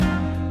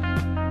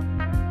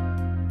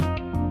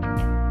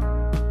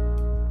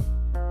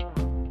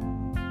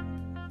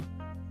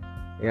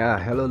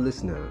Hello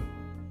listener.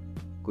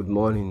 Good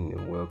morning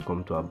and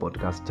welcome to our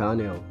podcast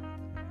channel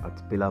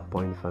at Pillar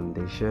Point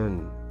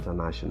Foundation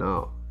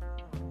International.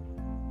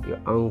 Your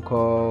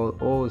uncle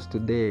host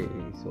today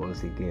is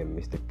once again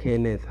Mr.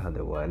 Kenneth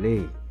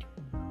Hadewale,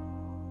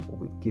 who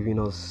will be giving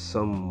us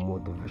some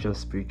motivation,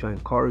 spiritual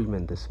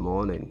encouragement this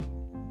morning.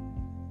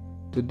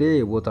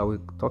 Today, what are we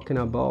talking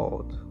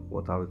about?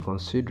 What are we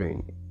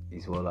considering?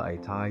 Is what I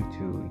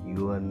title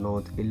 "You Are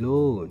Not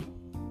Alone."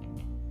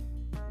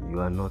 You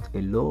are not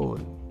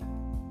alone.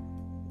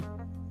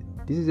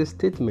 This is a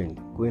statement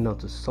going out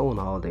to someone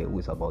out there who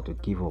is about to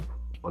give up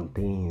on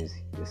things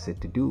they said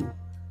to do.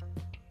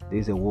 There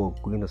is a word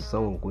going to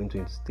someone going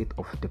to a state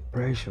of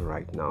depression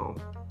right now.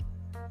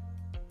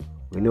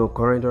 We know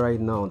currently right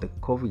now the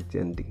COVID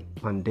and the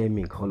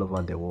pandemic all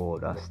over the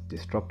world has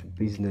disrupted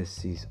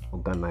businesses,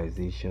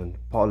 organizations,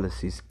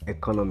 policies,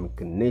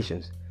 economic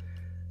nations,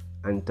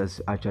 and it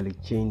has actually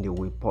changed the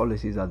way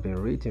policies have been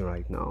written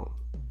right now.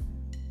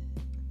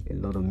 A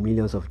lot of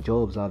millions of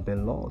jobs have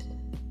been lost.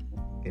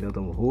 A lot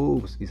of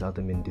hopes is out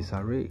in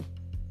disarray.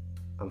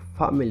 And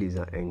families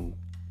are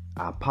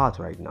apart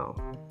right now.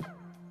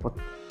 But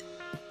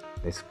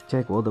let's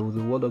check what the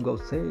Word of God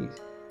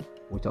says,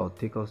 which will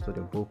take us to the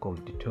book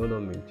of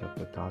Deuteronomy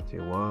chapter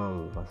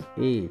 31 verse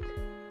 8,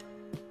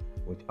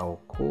 which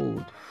I'll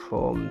quote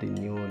from the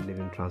New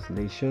Living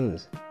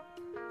Translations,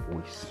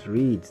 which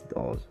reads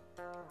thus: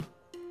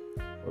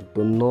 "But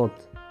do not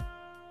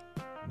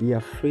be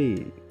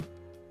afraid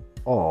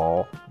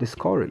or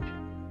discouraged,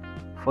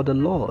 for the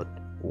Lord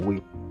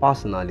will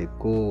personally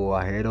go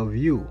ahead of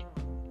you.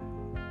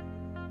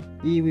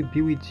 He will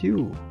be with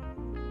you.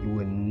 He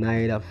will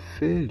neither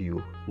fail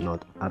you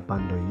nor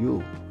abandon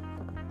you."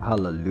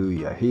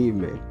 Hallelujah.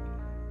 Amen.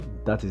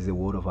 That is the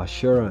word of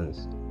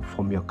assurance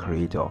from your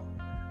Creator.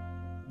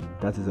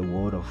 That is the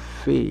word of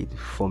faith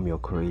from your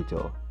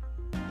Creator.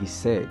 He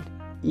said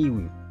He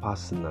will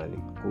personally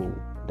go.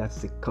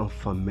 That's a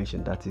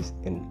confirmation. That is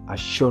an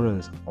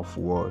assurance of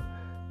word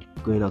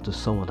going out to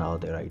someone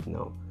out there right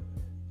now.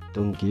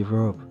 Don't give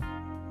up.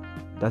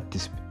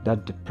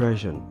 That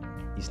depression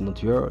is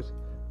not yours.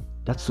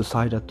 That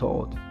suicidal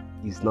thought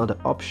is not an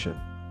option.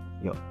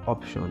 Your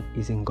option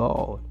is in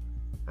God,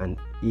 and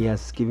He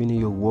has given you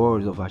your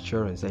words of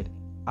assurance that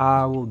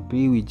I will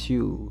be with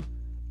you.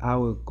 I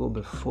will go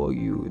before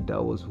you.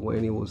 That was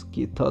when He was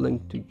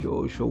telling to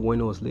Joshua when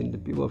He was leading the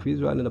people of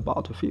Israel in the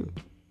battlefield.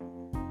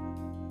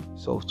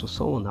 So to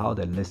someone out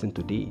there listening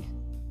to this,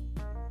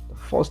 the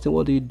first thing,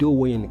 what do you do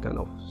when you're in a kind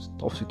of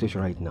tough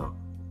situation right now?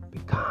 Be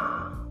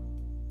calm.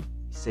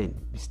 He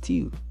said, be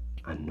still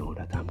and know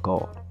that I'm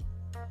God.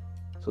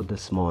 So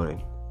this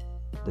morning,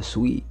 this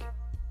week,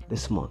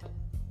 this month,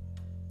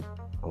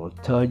 I will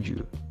tell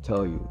you,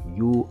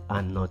 you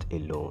are not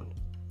alone.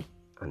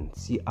 And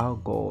see how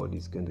God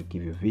is going to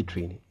give you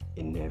victory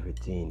in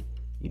everything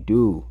you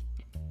do.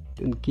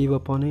 Don't give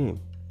up on Him.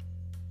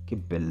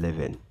 Keep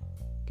believing.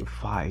 Keep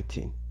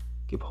fighting.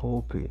 Keep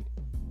hoping.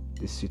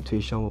 This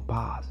situation will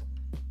pass.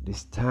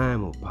 This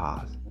time will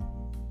pass.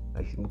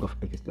 Like the book of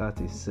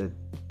Ecclesiastes said,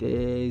 there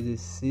is a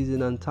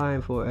season and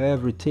time for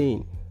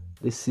everything.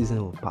 This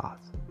season will pass.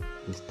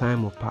 This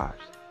time will pass.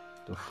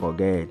 Don't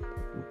forget,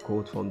 we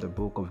quote from the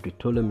book of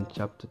Deuteronomy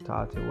chapter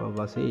 31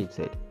 verse 8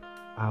 said,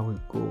 I will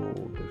go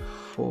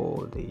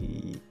before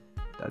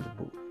that's the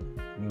book,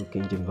 New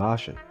King James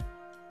Version.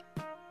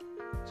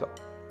 So,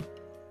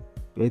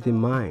 bear it in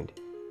mind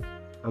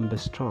and be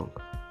strong.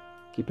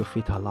 Keep your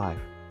faith alive.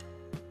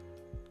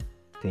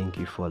 Thank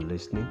you for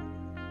listening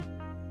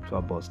to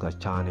our podcast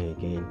channel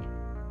again,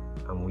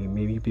 and we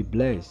may be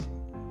blessed.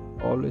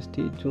 Always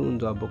stay tuned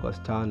to our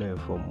podcast channel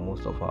for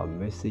most of our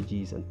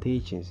messages and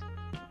teachings.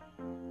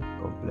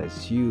 God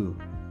bless you,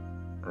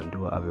 and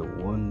do have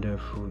a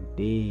wonderful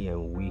day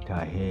and week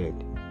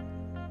ahead.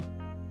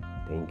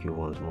 Thank you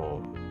once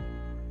more.